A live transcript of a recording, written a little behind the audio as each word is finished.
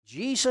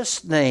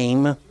Jesus'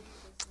 name,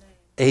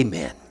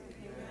 amen.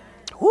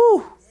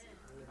 Woo!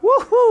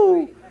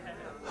 Woo-hoo!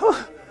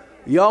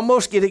 You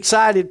almost get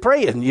excited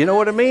praying. You know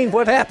what I mean?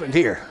 What happened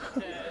here?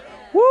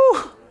 Woo!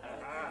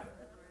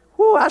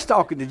 Woo, I was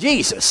talking to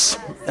Jesus.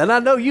 And I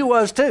know you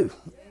was too.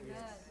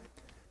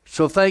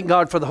 So thank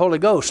God for the Holy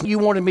Ghost. You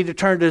wanted me to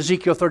turn to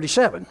Ezekiel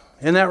 37.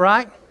 Isn't that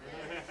right?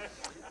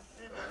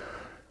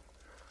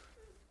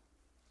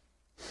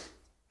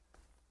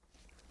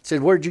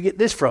 Said, where'd you get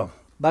this from?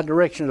 By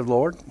direction of the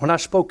Lord. When I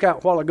spoke out a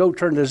while ago,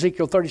 turned to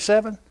Ezekiel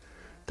 37,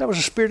 that was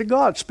the Spirit of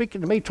God speaking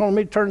to me, telling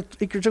me to turn to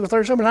Ezekiel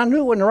 37, and I knew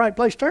it wasn't the right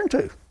place to turn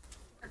to.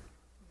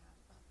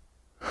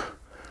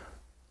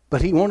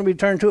 But he wanted me to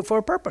turn to it for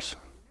a purpose.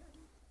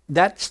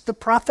 That's the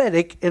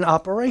prophetic in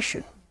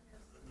operation.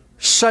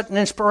 Sudden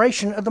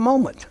inspiration of the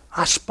moment.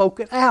 I spoke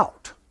it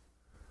out.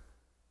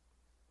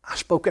 I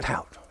spoke it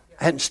out.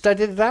 I hadn't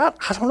studied it out.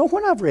 I don't know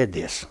when I've read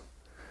this.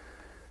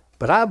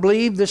 But I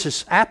believe this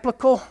is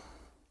applicable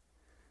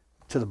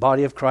to the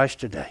body of Christ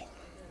today.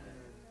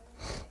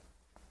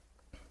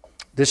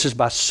 This is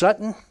by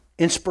sudden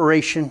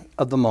inspiration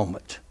of the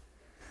moment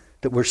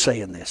that we're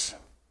saying this.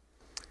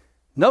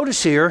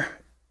 Notice here,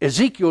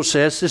 Ezekiel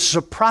says, this is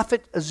a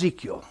prophet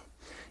Ezekiel,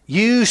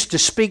 used to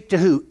speak to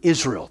who?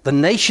 Israel, the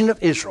nation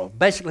of Israel.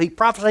 Basically, he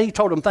prophesied, he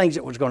told them things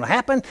that was going to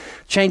happen,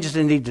 changes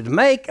they needed to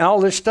make, and all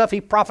this stuff.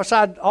 He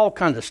prophesied all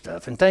kinds of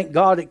stuff, and thank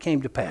God it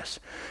came to pass.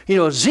 You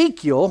know,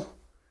 Ezekiel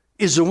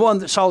is the one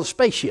that saw the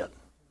spaceship.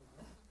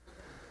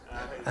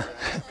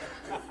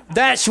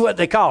 That's what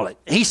they call it.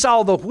 He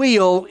saw the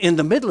wheel in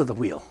the middle of the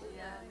wheel.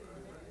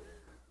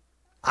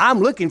 I'm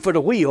looking for the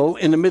wheel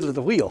in the middle of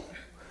the wheel.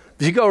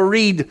 If you go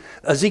read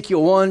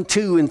Ezekiel 1,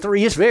 2, and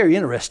 3, it's very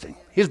interesting.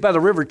 He was by the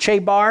river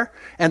Chebar,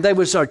 and there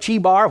was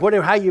Chebar,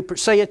 whatever, how you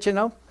say it, you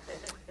know.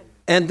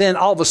 And then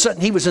all of a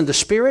sudden he was in the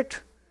Spirit,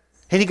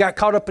 and he got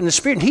caught up in the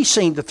Spirit, and he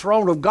seen the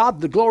throne of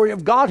God, the glory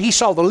of God. He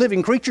saw the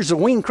living creatures, the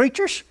winged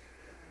creatures,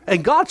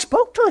 and God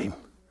spoke to him.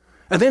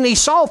 And then he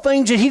saw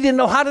things that he didn't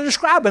know how to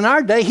describe. In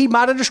our day, he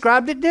might have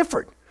described it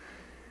different.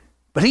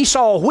 But he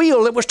saw a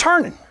wheel that was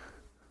turning.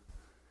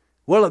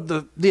 Well,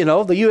 the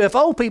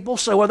UFO people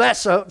say, well,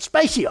 that's a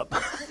spaceship.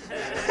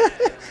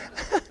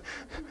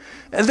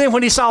 And then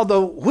when he saw the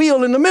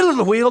wheel in the middle of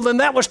the wheel, then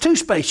that was two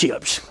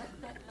spaceships.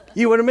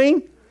 You know what I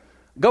mean?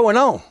 Going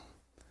on.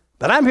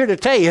 But I'm here to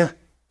tell you,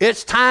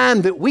 it's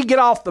time that we get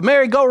off the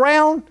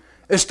merry-go-round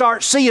and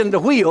start seeing the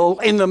wheel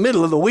in the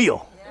middle of the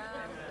wheel.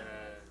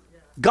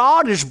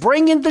 God is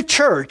bringing the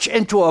church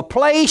into a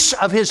place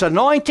of His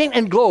anointing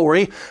and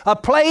glory, a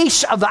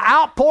place of the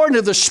outpouring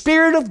of the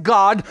Spirit of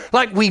God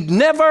like we've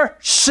never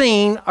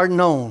seen or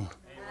known.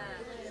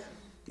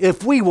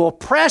 If we will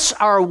press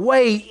our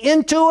way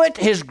into it,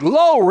 His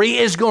glory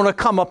is going to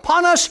come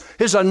upon us.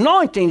 His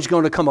anointing is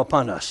going to come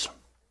upon us.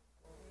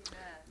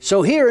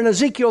 So here in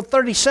Ezekiel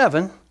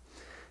 37,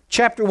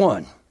 chapter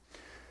 1,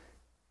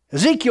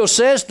 Ezekiel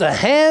says, the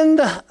hand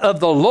of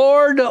the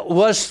Lord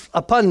was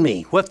upon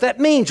me. What that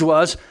means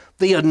was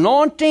the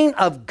anointing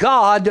of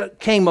God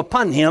came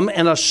upon him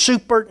in a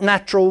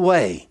supernatural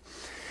way.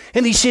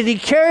 And he said, he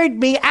carried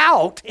me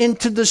out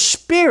into the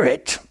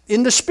Spirit,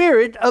 in the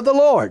Spirit of the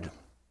Lord.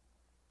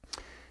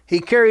 He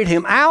carried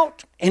him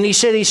out, and he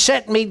said, he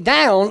set me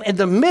down in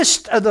the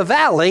midst of the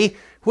valley,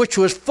 which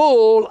was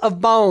full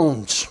of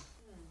bones.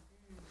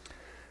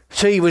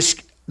 So he was...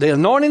 The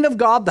anointing of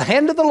God, the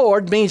hand of the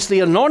Lord, means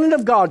the anointing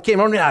of God came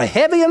on him. A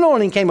heavy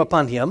anointing came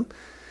upon him.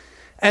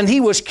 And he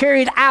was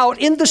carried out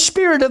in the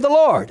Spirit of the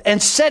Lord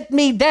and set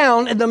me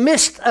down in the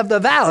midst of the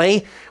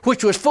valley,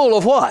 which was full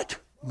of what?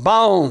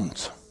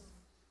 Bones.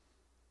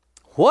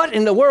 What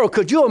in the world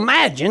could you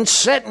imagine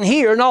sitting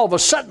here and all of a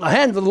sudden the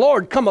hand of the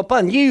Lord come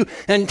upon you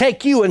and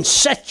take you and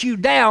set you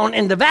down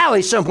in the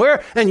valley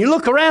somewhere, and you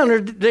look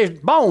around, there's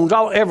bones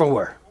all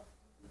everywhere.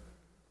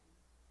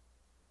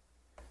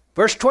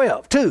 Verse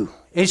 12, 2.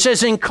 He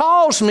says, and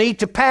caused me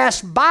to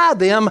pass by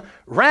them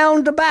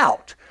round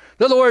about.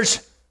 In other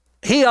words,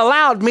 he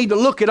allowed me to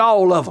look at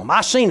all of them.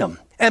 I seen them.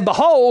 And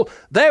behold,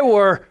 there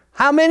were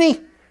how many?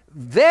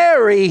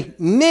 Very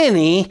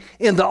many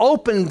in the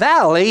open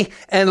valley,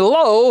 and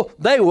lo,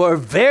 they were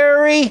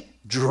very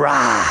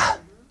dry.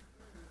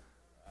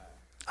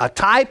 A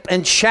type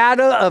and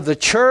shadow of the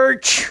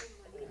church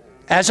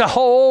as a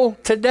whole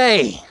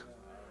today.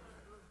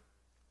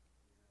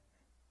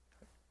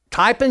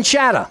 Type and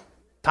shadow.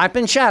 Type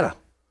and shadow.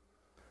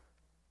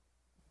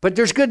 But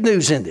there's good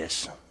news in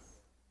this.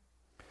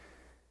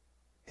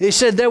 He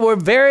said there were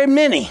very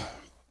many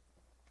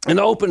in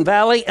the open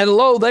valley, and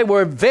lo, they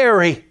were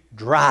very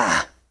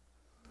dry.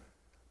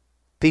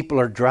 People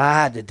are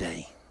dry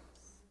today.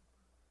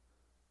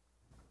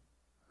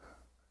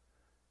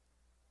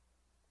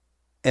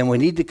 And we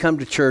need to come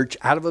to church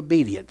out of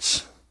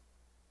obedience.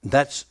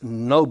 That's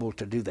noble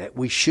to do that.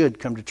 We should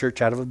come to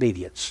church out of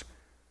obedience.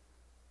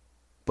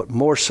 But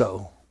more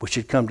so, we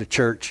should come to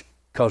church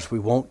because we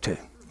want to.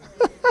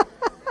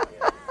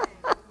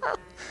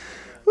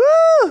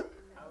 Woo!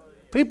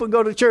 People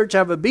go to church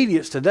out of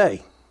obedience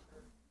today.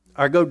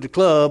 Or go to the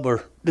club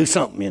or do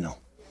something, you know.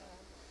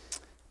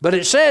 But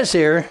it says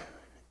here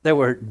They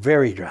were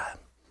very dry.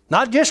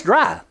 Not just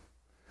dry,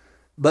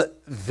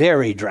 but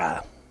very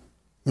dry.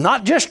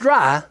 Not just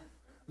dry,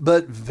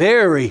 but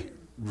very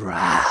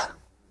dry.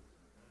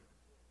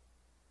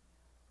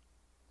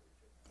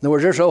 In other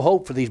words, there's no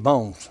hope for these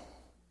bones.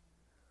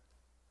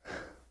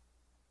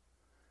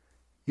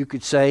 You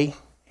could say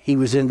he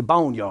was in the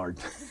boneyard.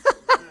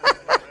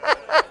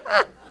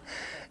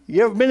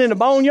 You ever been in the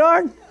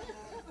boneyard?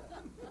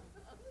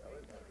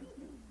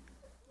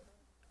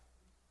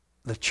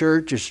 The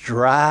church is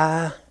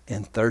dry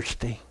and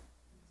thirsty.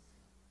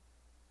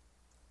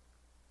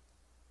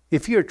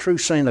 If you're a true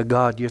saint of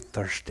God, you're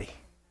thirsty.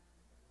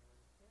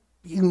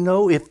 You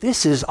know, if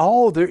this is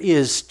all there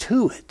is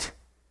to it,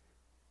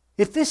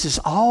 if this is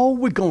all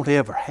we're going to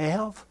ever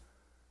have,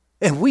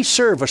 and we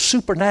serve a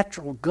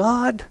supernatural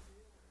God,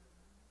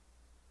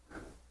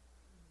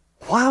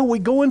 why are we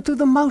going through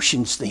the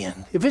motions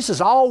then? If this is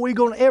all we're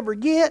going to ever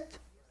get?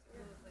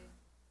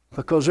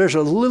 Because there's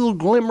a little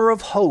glimmer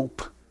of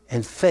hope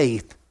and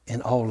faith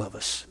in all of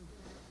us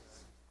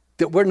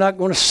that we're not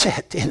going to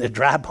sit in the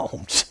dry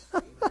bones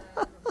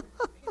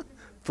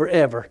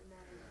forever.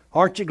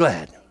 Aren't you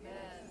glad?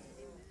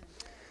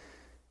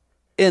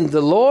 And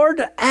the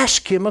Lord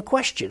asked him a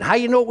question. How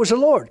you know it was the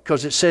Lord?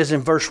 Because it says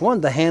in verse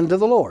 1, the hand of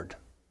the Lord,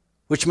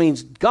 which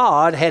means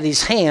God had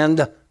his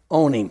hand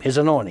on him, his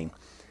anointing.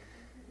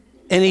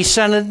 And he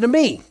said unto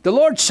me, the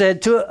Lord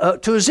said to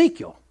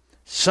Ezekiel,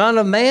 Son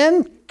of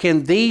man,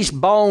 can these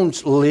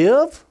bones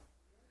live?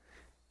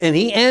 And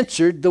he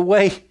answered the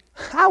way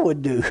I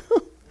would do.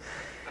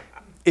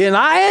 And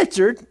I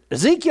answered,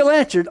 Ezekiel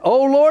answered,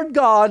 O Lord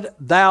God,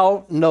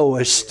 thou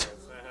knowest.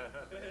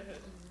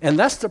 And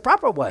that's the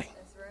proper way.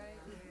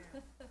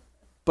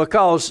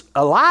 Because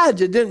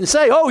Elijah didn't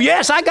say, oh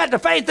yes, I got the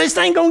faith, this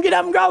thing going to get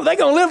up and go. They're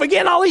going to live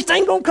again, all these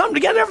things going to come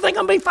together, everything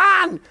going to be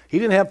fine. He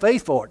didn't have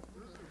faith for it.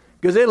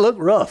 Because it looked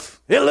rough.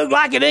 It looked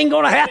like it ain't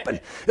going to happen.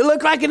 It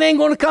looked like it ain't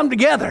going to come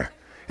together.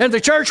 And the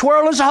church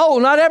world as a whole,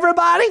 not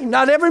everybody,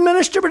 not every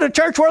minister, but the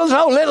church world as a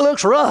whole, it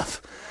looks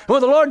rough.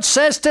 When the Lord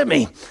says to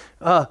me,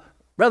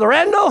 Brother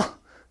Randall,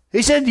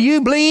 he said, do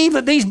you believe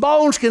that these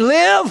bones can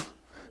live?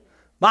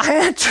 My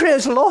answer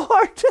is,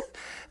 Lord,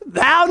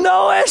 thou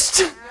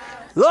knowest.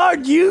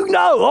 Lord, you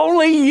know,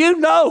 only you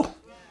know.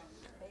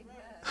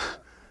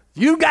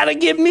 You got to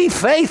give me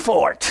faith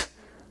for it.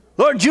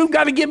 Lord, you've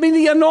got to give me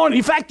the anointing.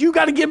 In fact, you've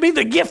got to give me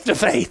the gift of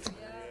faith.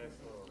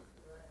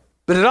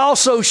 But it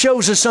also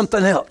shows us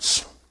something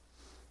else.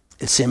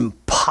 It's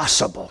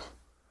impossible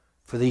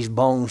for these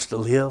bones to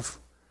live.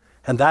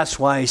 And that's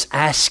why he's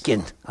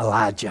asking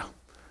Elijah.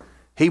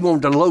 He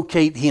wanted to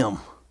locate him.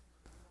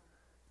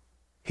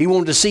 He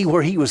wanted to see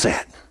where he was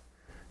at.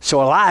 So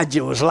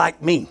Elijah was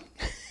like me.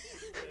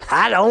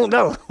 I don't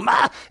know.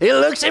 It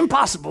looks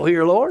impossible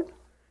here, Lord.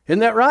 Isn't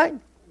that right?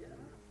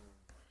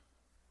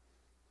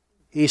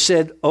 He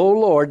said, O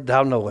Lord,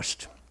 thou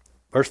knowest.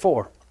 Verse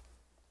 4.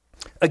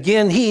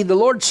 Again, the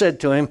Lord said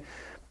to him,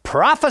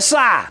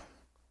 prophesy.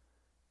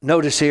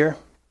 Notice here,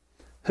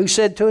 who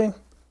said to him?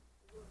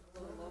 The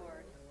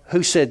Lord.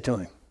 Who said to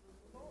him?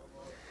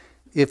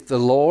 If the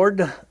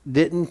Lord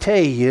didn't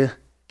tell you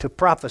to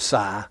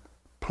prophesy,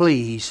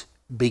 please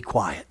be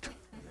quiet.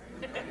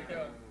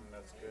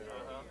 That's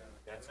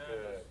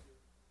good.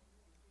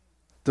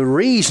 The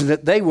reason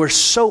that they were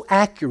so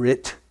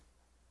accurate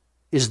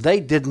is they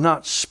did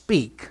not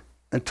speak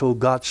until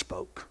God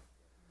spoke.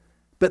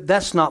 But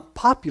that's not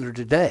popular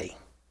today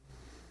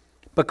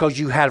because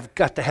you have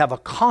got to have a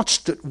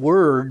constant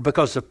word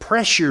because the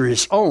pressure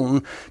is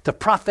on the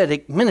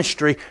prophetic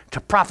ministry to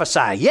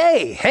prophesy.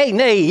 Yay, hey,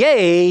 nay,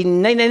 yay,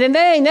 nay, nay, nay,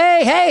 nay,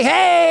 nay, hey,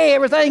 hey,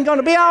 everything's going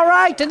to be all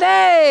right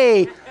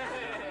today.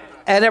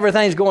 And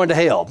everything's going to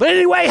hell. But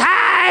anyway,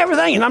 hi,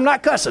 everything. And I'm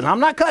not cussing.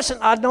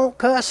 I don't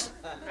cuss.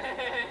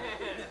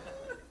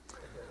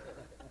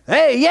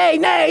 Hey, yay,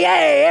 nay,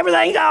 yay,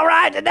 everything's all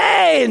right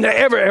today. And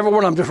every one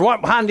of them just one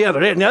behind the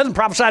other. And the other one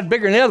prophesied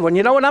bigger than the other one.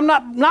 You know, and I'm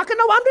not knocking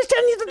no, I'm just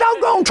telling you the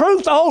doggone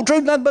truth, the whole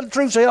truth, nothing but the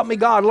truth, so help me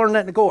God, learn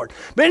that in the court.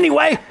 But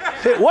anyway,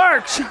 it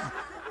works.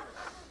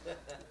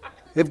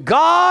 If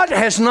God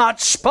has not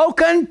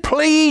spoken,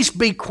 please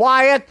be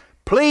quiet.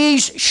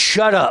 Please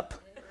shut up.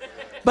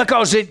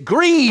 Because it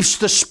grieves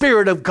the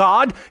Spirit of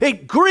God.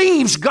 It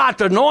grieves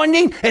God's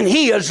anointing. And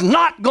He is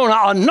not going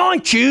to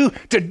anoint you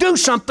to do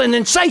something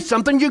and say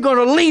something. You're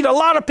going to lead a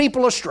lot of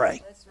people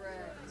astray. That's right.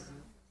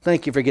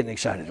 Thank you for getting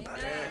excited about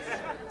it.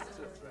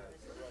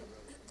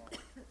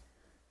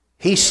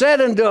 He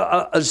said unto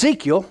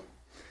Ezekiel,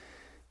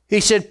 he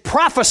said,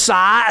 prophesy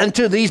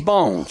unto these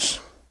bones.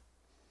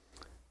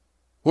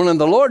 When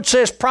the Lord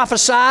says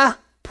prophesy,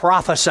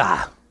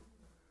 prophesy.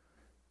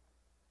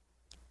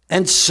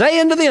 And say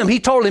unto them,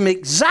 he told him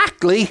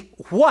exactly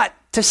what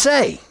to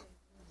say.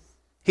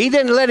 He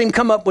didn't let him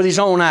come up with his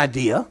own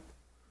idea,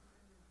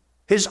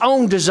 his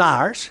own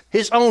desires,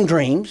 his own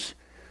dreams.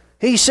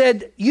 He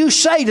said, you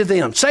say to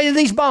them, say to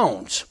these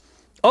bones,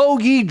 O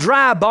ye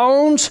dry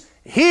bones,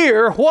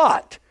 hear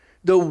what?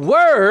 The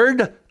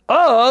word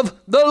of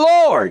the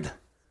Lord.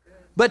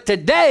 But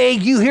today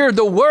you hear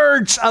the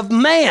words of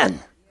man.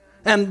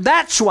 And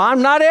that's why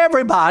not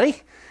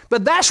everybody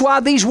But that's why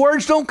these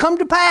words don't come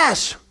to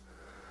pass.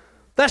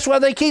 That's why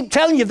they keep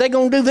telling you they're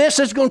going to do this,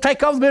 it's going to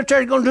take over the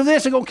military, they're going to do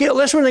this, they're going to kill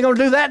this one, they're going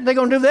to do that, they're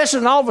going to do this,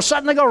 and all of a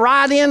sudden they're going to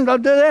ride in, they'll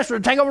do this, or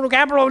take over the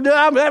Capitol, do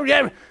that,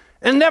 and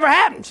it never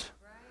happens.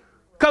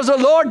 Because the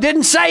Lord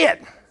didn't say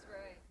it.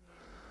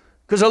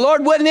 Because the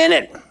Lord wasn't in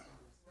it.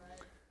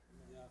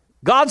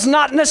 God's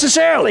not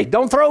necessarily,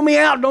 don't throw me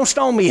out, don't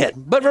stone me yet.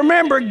 But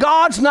remember,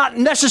 God's not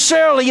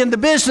necessarily in the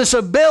business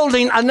of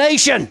building a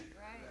nation.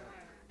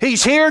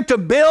 He's here to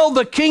build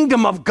the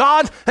kingdom of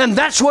God, and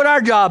that's what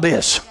our job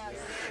is.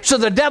 So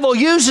the devil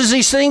uses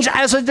these things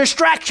as a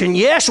distraction.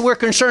 Yes, we're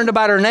concerned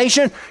about our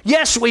nation.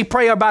 Yes, we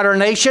pray about our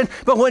nation.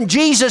 But when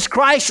Jesus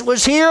Christ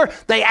was here,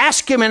 they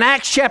asked him in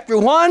Acts chapter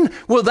 1,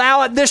 will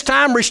thou at this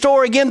time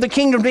restore again the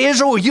kingdom to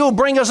Israel? Will you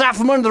bring us out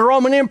from under the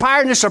Roman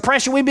Empire and this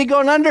oppression we be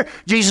going under?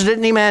 Jesus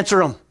didn't even answer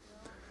them.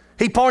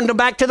 He pointed them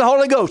back to the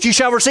Holy Ghost. You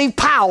shall receive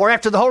power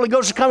after the Holy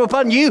Ghost has come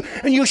upon you,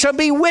 and you shall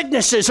be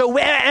witnesses. So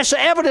as an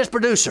evidence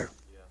producer.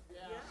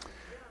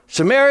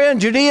 Samaria and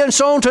Judea and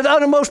so on to the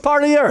uttermost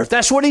part of the earth.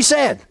 That's what he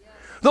said.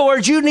 In other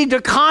words, you need to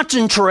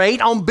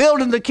concentrate on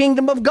building the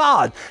kingdom of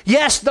God.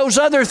 Yes, those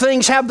other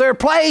things have their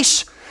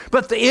place,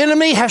 but the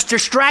enemy has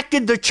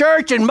distracted the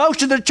church, and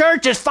most of the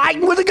church is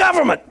fighting with the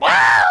government.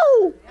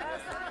 Wow!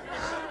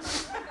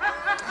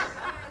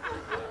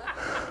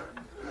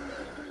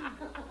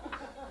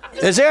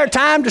 Is there a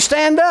time to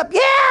stand up?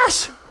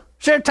 Yes.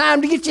 Is there a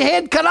time to get your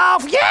head cut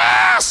off?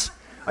 Yes.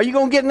 Are you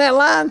going to get in that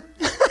line?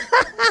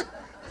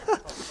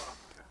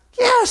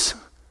 Yes,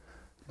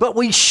 but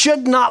we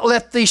should not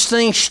let these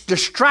things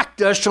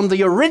distract us from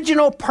the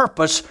original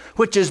purpose,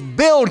 which is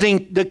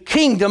building the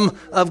kingdom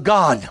of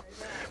God.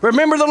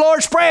 Remember the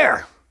Lord's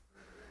Prayer.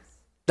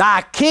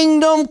 Thy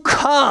kingdom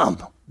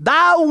come,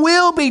 thy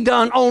will be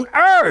done on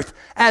earth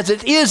as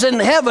it is in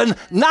heaven,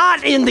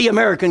 not in the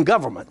American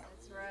government.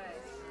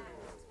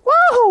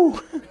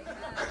 Woo!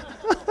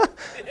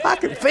 I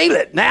can feel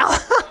it now.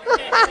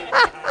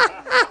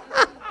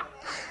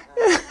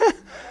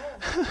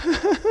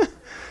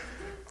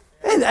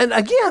 And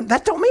again,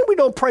 that don't mean we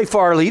don't pray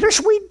for our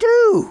leaders. We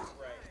do.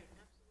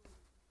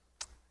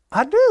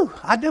 I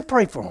do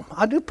pray for them.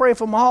 I do pray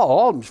for them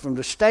all of them, from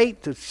the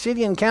state to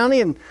city and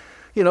county, and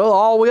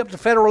all the way up to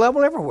federal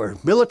level, everywhere,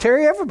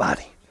 military,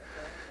 everybody.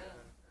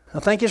 I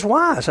think it's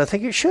wise. I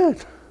think it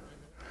should.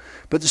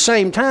 But at the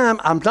same time,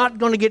 I'm not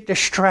going to get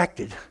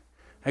distracted.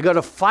 I go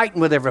to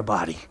fighting with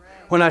everybody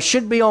when I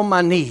should be on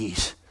my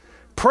knees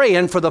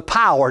praying for the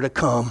power to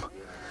come.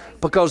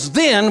 Because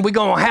then we're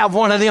going to have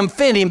one of them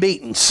Finney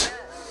meetings.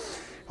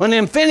 When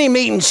them Finney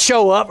meetings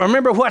show up,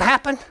 remember what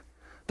happened?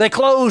 They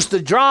closed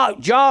the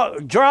grog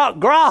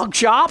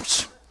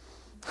shops.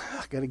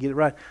 I got to get it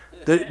right.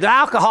 The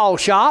alcohol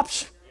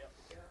shops.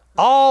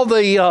 All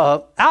the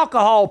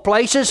alcohol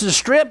places, the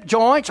strip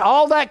joints,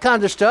 all that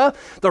kind of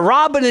stuff. The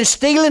robbing and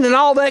stealing and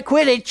all that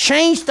quit. It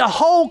changed the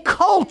whole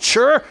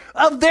culture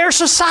of their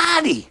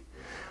society.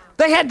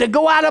 They had to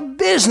go out of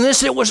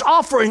business. It was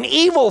offering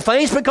evil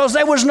things because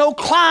there was no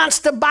clients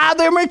to buy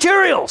their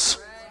materials.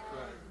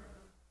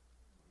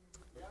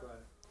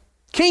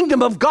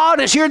 Kingdom of God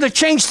is here to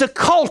change the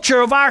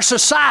culture of our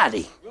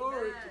society.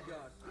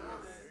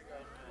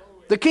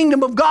 The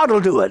kingdom of God will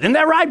do it. Isn't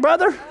that right,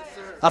 brother?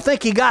 I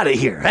think you got it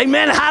here.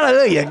 Amen.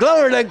 Hallelujah.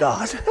 Glory to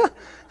God.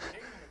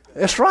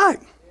 That's right.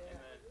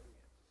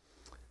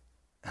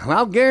 And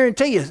I'll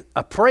guarantee you,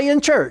 a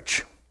praying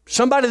church,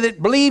 somebody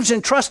that believes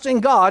and trusts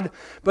in God,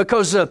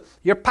 because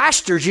your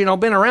pastor's,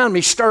 been around me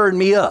stirring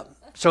me up.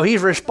 So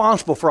he's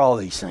responsible for all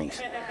these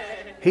things.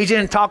 He's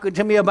in talking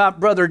to me about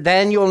Brother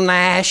Daniel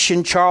Nash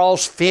and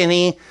Charles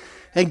Finney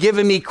and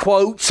giving me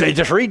quotes. Say,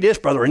 just read this,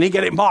 Brother, and he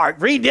get it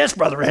marked. Read this,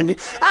 Brother. And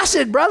I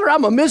said, brother,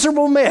 I'm a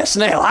miserable mess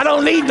now. I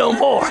don't need no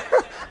more.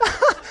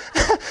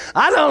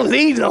 I don't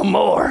need no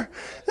more.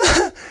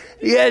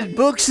 He had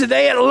books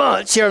today at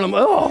lunch.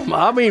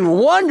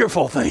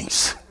 Wonderful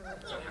things.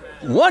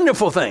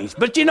 Wonderful things.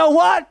 But you know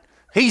what?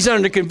 He's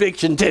under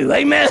conviction too.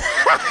 Amen.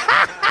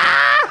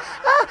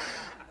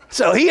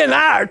 So he and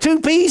I are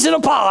two peas in a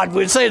pod,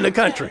 we'd say in the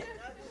country.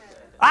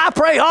 I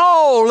pray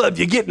all of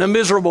you get in a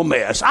miserable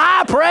mess.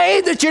 I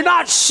pray that you're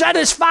not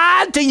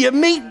satisfied till you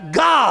meet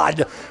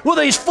God with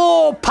his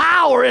full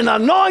power and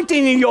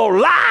anointing in your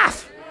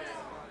life.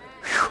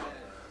 Whew.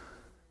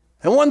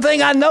 And one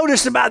thing I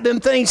noticed about them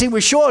things he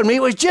was showing me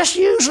was just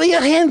usually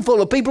a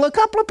handful of people, a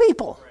couple of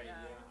people,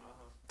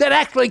 that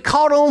actually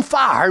caught on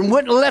fire and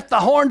wouldn't let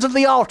the horns of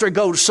the altar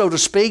go, so to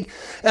speak,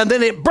 and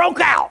then it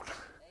broke out.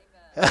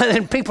 And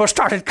then people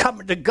started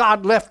coming to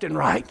God left and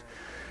right,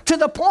 to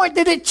the point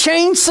that it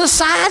changed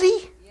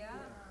society.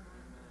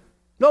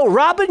 No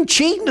robbing,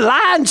 cheating,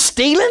 lying,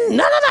 stealing,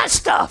 none of that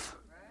stuff.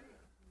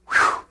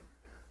 Whew.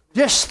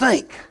 Just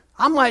think,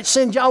 I might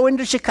send y'all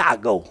into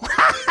Chicago.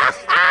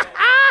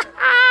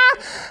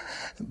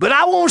 But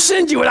I won't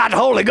send you without the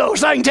Holy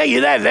Ghost, I can tell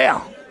you that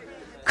now.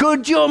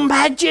 Could you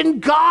imagine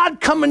God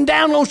coming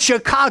down on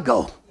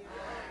Chicago?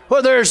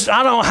 Well, there's,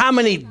 I don't know how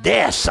many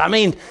deaths. I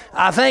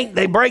think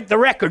they break the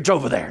records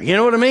over there. You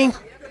know what I mean?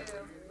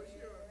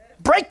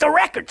 Break the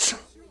records.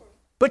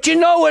 But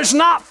it's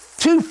not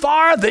too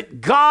far that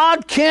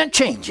God can't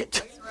change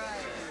it.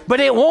 But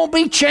it won't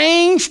be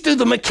changed through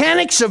the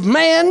mechanics of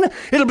man.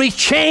 It'll be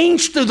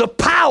changed through the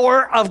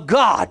power of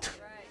God.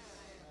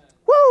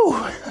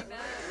 Woo!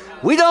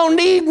 We don't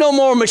need no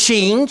more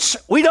machines.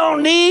 We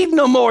don't need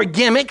no more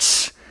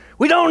gimmicks.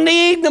 We don't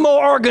need no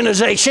more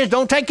organizations.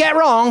 Don't take that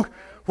wrong.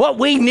 What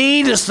we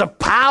need is the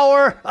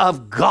power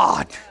of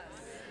God.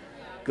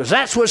 Because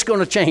that's what's going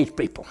to change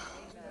people.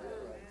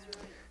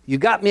 You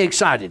got me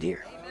excited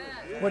here.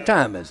 What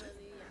time is it?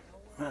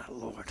 My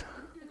Lord.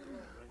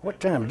 What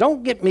time?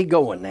 Don't get me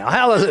going now.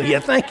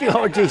 Hallelujah. Thank you,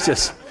 Lord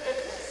Jesus.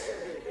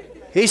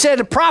 He said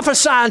to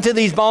prophesy unto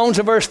these bones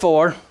in verse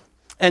 4,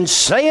 and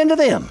say unto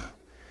them,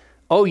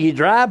 O ye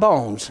dry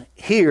bones,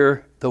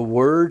 hear the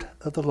word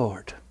of the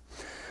Lord.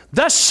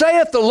 Thus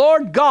saith the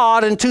Lord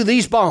God unto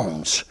these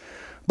bones,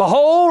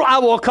 behold, I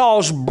will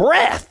cause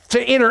breath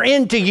to enter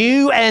into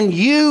you, and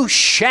you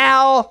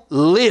shall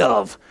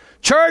live.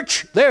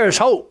 Church, there is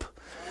hope.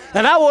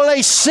 And I will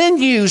lay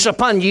sinews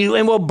upon you,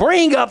 and will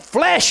bring up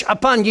flesh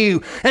upon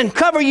you, and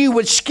cover you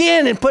with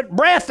skin, and put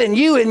breath in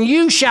you, and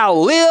you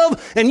shall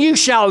live, and you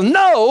shall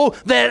know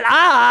that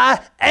I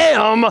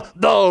am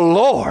the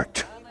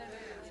Lord.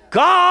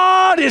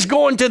 God is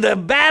going to the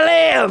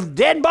valley of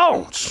dead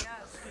bones,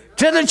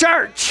 to the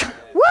church.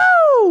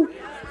 Woo!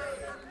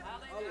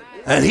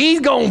 And he's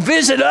going to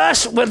visit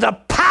us with the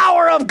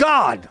power of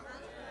God.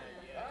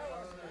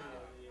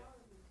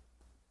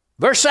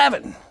 Verse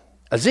 7.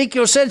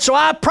 Ezekiel said, so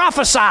I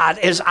prophesied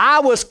as I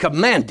was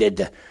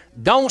commanded.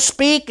 Don't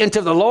speak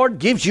until the Lord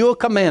gives you a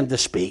command to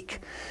speak.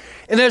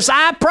 And as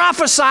I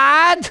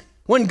prophesied,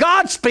 when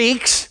God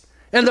speaks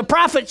and the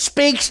prophet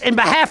speaks in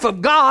behalf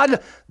of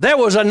God, there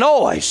was a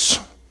noise.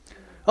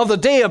 Of the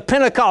day of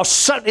Pentecost,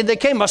 suddenly there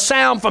came a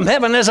sound from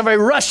heaven as of a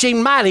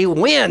rushing mighty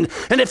wind,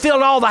 and it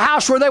filled all the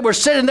house where they were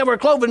sitting. They were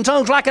cloven in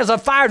tongues like as a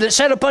fire that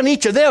set upon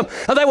each of them,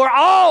 and they were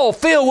all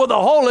filled with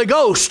the Holy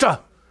Ghost.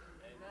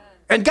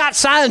 And got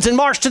signs and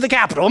marched to the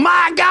Capitol.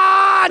 My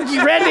God,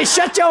 you ready?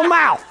 Shut your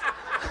mouth.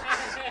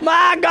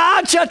 My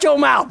God, shut your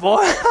mouth,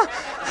 boy.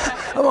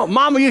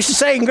 Mama used to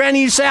say, and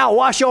Granny used to say, I'll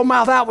wash your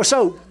mouth out with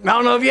soap. I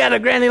don't know if you had a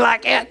granny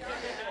like that.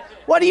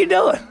 What are you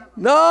doing?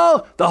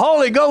 No, the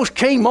Holy Ghost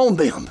came on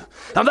them.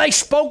 And they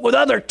spoke with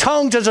other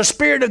tongues as the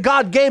Spirit of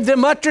God gave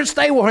them utterance.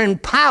 They were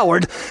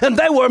empowered, and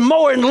they were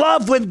more in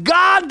love with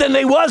God than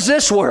they was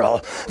this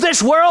world.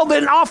 This world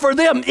didn't offer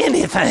them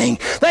anything.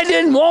 They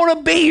didn't want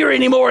to be here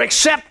anymore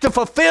except to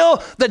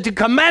fulfill the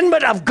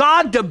commandment of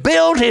God to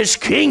build His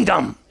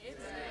kingdom.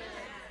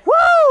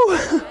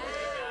 Woo!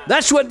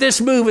 That's what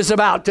this move is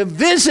about, to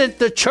visit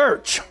the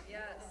church.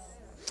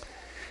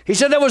 He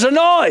said there was a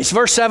noise,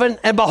 verse 7,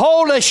 and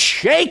behold, a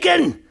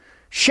shaking,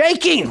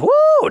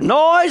 woo,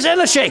 noise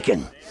and a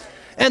shaking.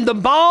 And the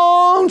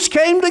bones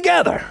came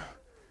together.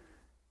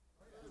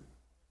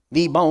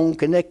 Knee bone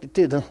connected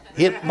to the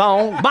hip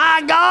bone.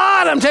 My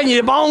God, I'm telling you,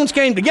 the bones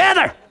came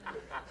together.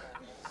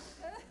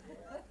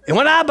 And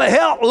when I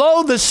beheld,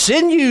 lo, the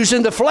sinews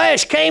and the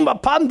flesh came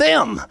upon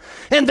them,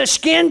 and the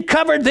skin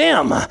covered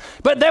them,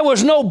 but there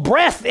was no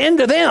breath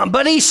into them.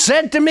 But he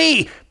said to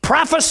me,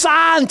 prophesy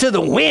unto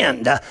the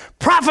wind.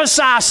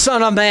 Prophesy,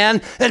 son of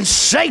man, and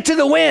say to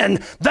the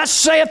wind, thus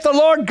saith the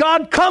Lord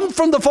God, come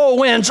from the four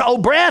winds, O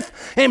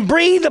breath, and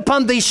breathe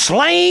upon these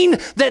slain,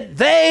 that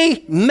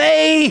they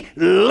may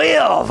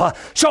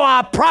live. So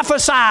I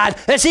prophesied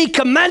as he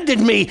commanded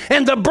me,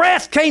 and the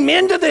breath came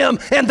into them,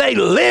 and they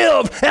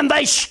lived, and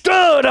they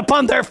stood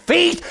upon their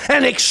feet,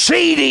 an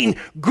exceeding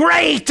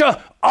great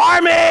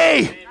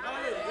army.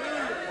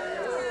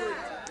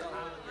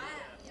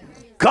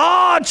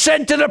 God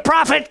said to the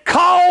prophet,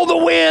 call the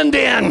wind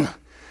in.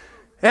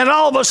 And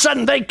all of a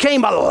sudden they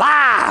came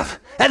alive.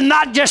 And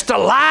not just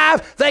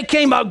alive, they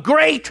came a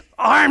great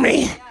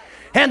army.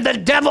 And the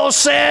devil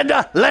said,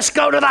 let's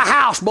go to the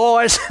house,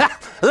 boys.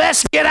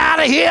 Let's get out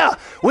of here.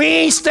 We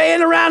ain't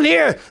staying around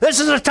here. This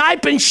is a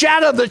type and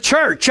shadow of the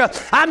church.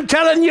 I'm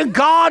telling you,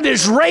 God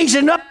is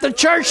raising up the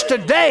church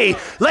today.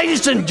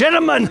 Ladies and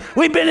gentlemen,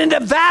 we've been in the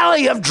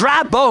valley of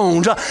dry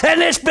bones,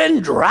 and it's been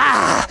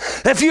dry.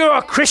 If you're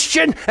a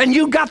Christian and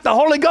you got the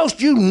Holy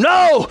Ghost, you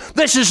know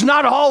this is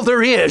not all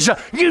there is.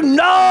 You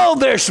know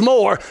there's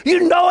more.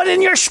 You know it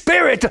in your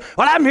spirit.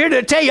 Well, I'm here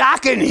to tell you, I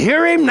can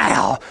hear him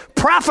now.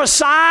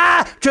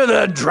 Prophesy to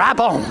the dry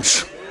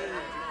bones.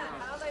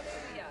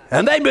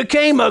 And they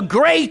became a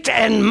great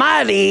and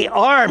mighty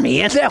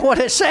army. Isn't that what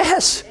it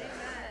says?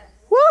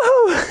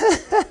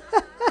 Woo-hoo.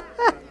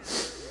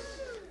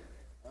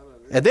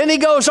 And then he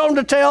goes on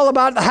to tell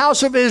about the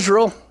house of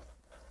Israel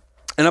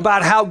and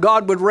about how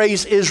God would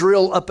raise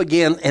Israel up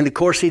again. And of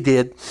course he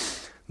did.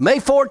 May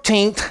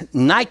 14th,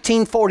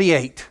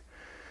 1948.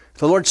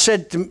 The Lord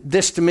said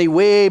this to me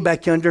way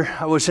back yonder.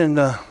 I was in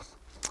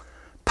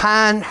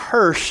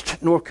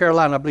Pinehurst, North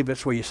Carolina. I believe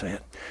that's where you say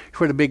it. It's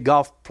where the big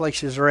golf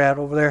places are at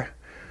over there.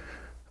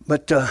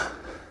 But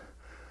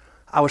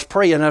I was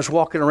praying. I was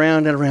walking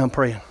around and around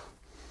praying.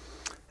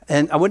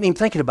 And I wasn't even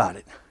thinking about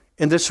it.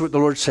 And this is what the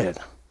Lord said.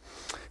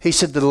 He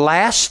said, the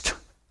last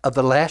of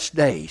the last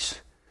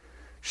days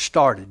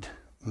started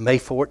May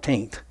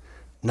 14th,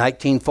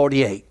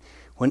 1948,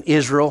 when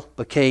Israel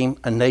became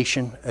a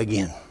nation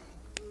again.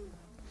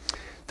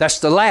 That's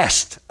the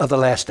last of the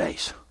last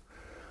days.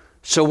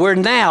 So we're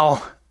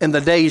now in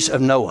the days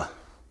of Noah.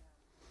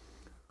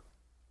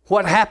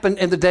 What happened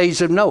in the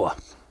days of Noah?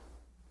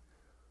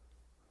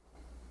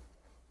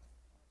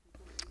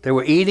 They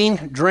were eating,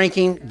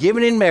 drinking,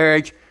 giving in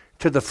marriage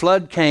till the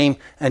flood came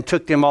and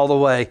took them all the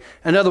way.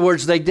 In other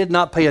words, they did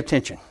not pay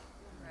attention.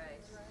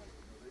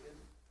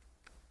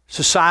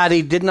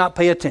 Society did not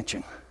pay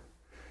attention.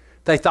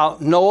 They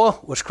thought Noah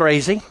was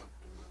crazy.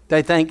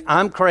 They think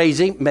I'm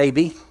crazy,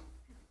 maybe.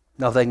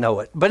 No, they know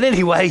it. But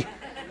anyway,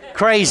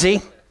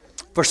 crazy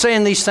for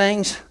saying these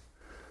things.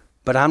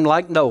 But I'm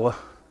like Noah.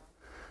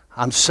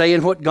 I'm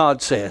saying what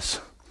God says.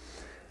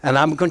 And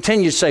I'm going to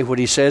continue to say what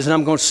he says, and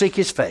I'm going to seek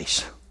his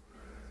face.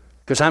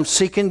 Because I'm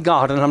seeking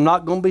God, and I'm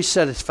not going to be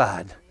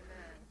satisfied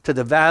till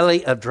the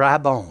valley of dry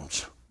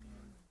bones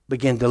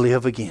begin to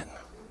live again.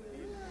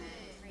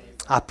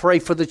 I pray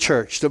for the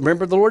church.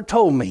 Remember, the Lord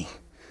told me,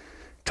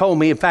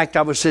 in fact,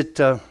 I was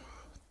at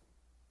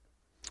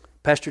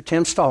Pastor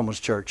Tim Stallman's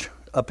church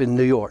up in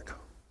New York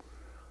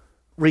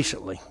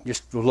recently,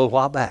 just a little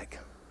while back.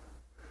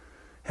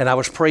 And I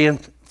was praying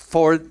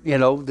for,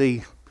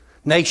 the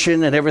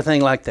nation and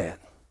everything like that.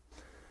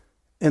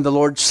 And the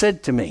Lord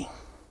said to me,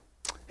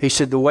 he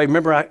said,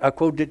 remember I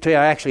quoted it to you,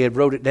 I actually had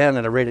wrote it down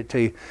and I read it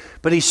to you.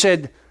 But he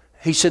said,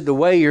 the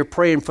way you're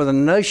praying for the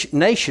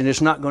nation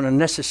is not going to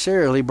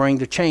necessarily bring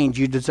the change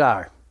you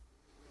desire.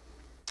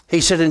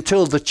 He said,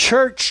 until the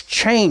church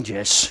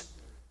changes,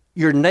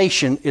 your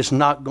nation is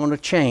not going to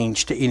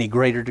change to any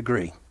greater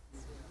degree.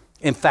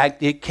 In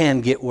fact, it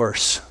can get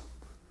worse.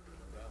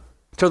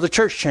 Until the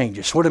church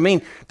changes. What I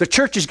mean, the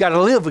church has got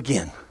to live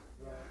again.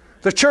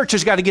 The church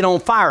has got to get on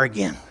fire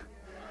again.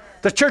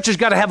 The church has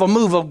got to have a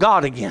move of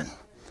God again.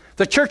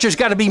 The church has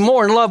got to be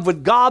more in love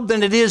with God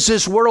than it is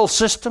this world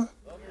system.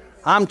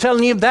 I'm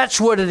telling you, that's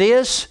what it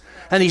is.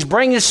 And he's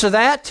bringing us to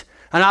that.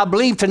 And I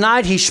believe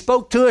tonight he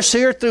spoke to us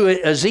here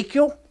through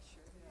Ezekiel.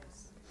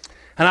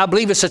 And I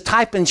believe it's a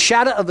type and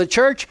shadow of the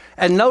church.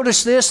 And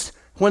notice this,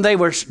 when they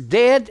were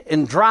dead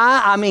and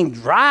dry,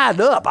 dried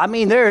up.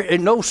 There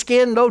no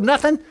skin, no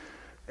nothing.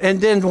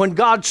 And then when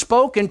God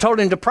spoke and told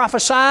him to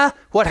prophesy,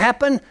 what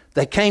happened?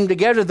 They came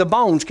together, the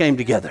bones came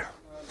together.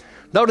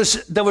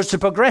 Notice there was a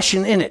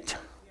progression in it.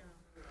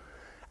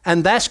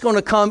 And that's going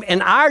to come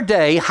in our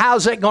day.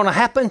 How's that going to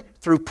happen?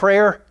 Through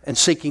prayer and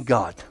seeking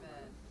God.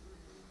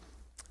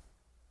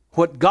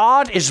 What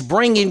God is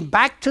bringing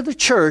back to the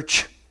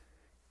church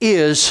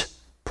is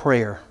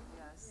prayer.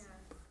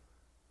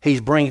 He's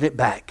bringing it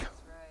back.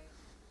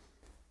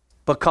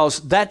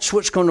 Because that's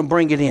what's going to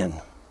bring it in.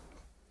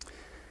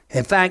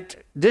 In fact,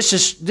 this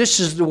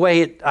is the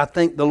way I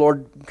think the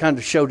Lord kind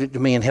of showed it to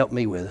me and helped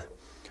me with it.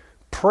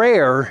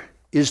 Prayer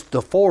is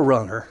the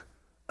forerunner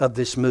of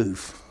this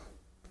move.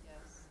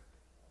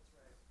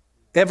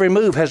 Every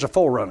move has a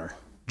forerunner.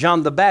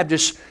 John the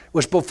Baptist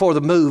was before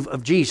the move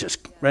of Jesus.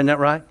 Isn't that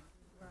right?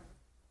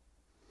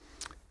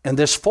 And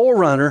this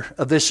forerunner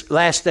of this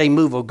last day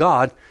move of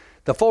God,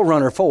 the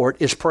forerunner for it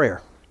is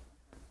prayer.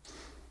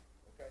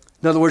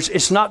 In other words,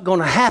 it's not going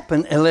to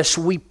happen unless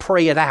we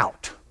pray it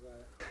out.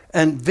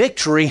 And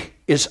victory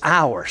is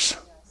ours.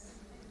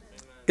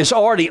 It's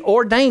already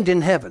ordained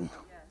in heaven.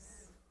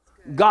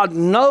 God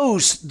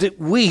knows that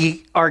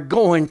we are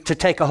going to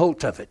take a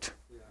hold of it.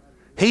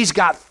 He's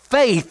got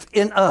faith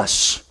in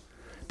us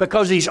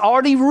because he's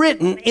already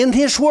written in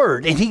his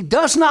word, and he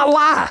does not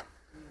lie,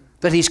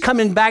 that he's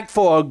coming back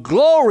for a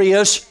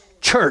glorious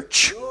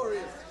church.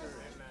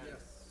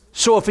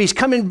 So if he's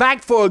coming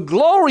back for a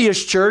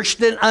glorious church,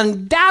 then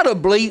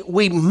undoubtedly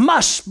we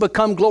must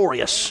become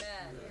glorious.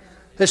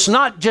 It's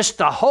not just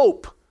a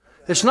hope.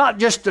 It's not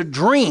just a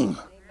dream,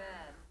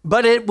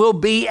 but it will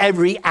be a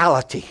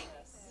reality.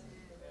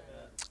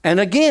 And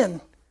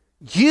again,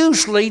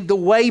 usually the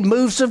way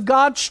moves of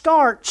God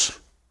starts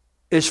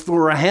is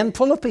for a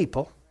handful of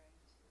people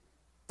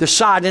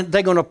deciding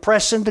they're going to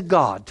press into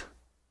God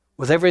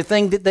with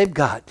everything that they've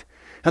got.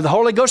 And the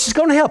Holy Ghost is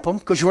going to help them,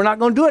 because we're not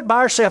going to do it by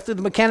ourselves through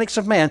the mechanics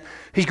of man.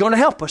 He's going to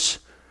help us.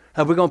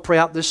 And we're going to pray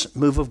out this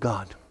move of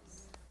God.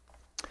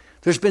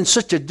 There's been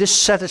such a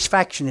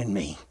dissatisfaction in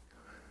me.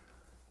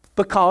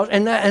 Because,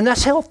 and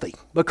that's healthy,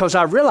 because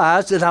I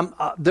realize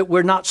that that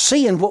we're not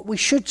seeing what we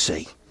should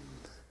see.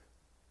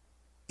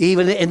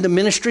 Even in the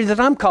ministry that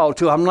I'm called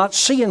to, I'm not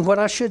seeing what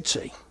I should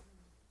see.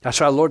 That's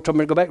why the Lord told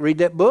me to go back and read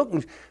that book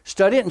and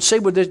study it and see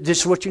what this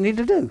is what you need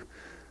to do.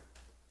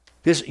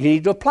 You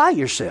need to apply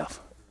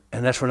yourself.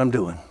 And that's what I'm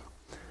doing.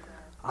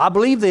 I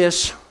believe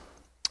this.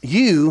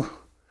 You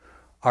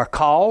are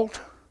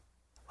called,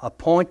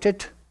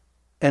 appointed,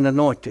 and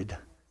anointed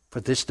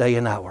for this day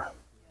and hour.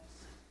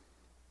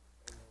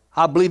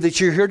 I believe that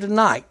you're here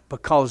tonight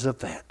because of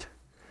that.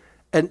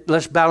 And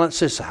let's balance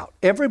this out.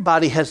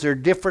 Everybody has their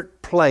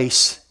different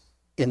place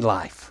in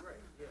life.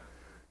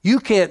 You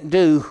can't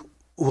do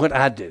what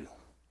I do.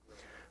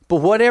 But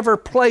whatever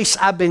place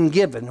I've been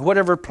given,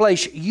 whatever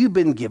place you've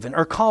been given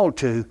or called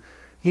to,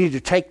 you need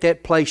to take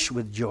that place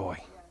with joy.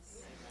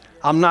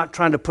 I'm not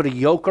trying to put a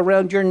yoke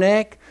around your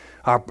neck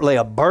or lay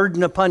a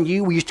burden upon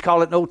you. We used to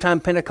call it in old time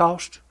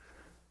Pentecost.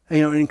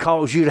 And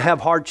cause you to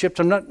have hardships.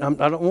 I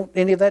don't want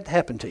any of that to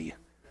happen to you.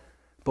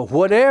 But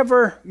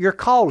whatever your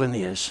calling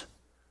is,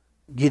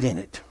 get in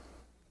it.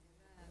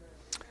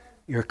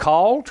 You're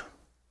called,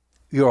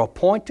 you're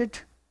appointed,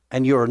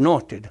 and you're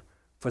anointed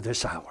for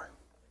this hour.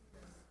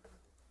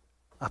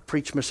 I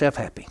preach myself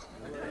happy.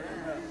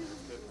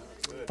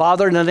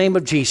 Father, in the name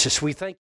of Jesus, we thank you.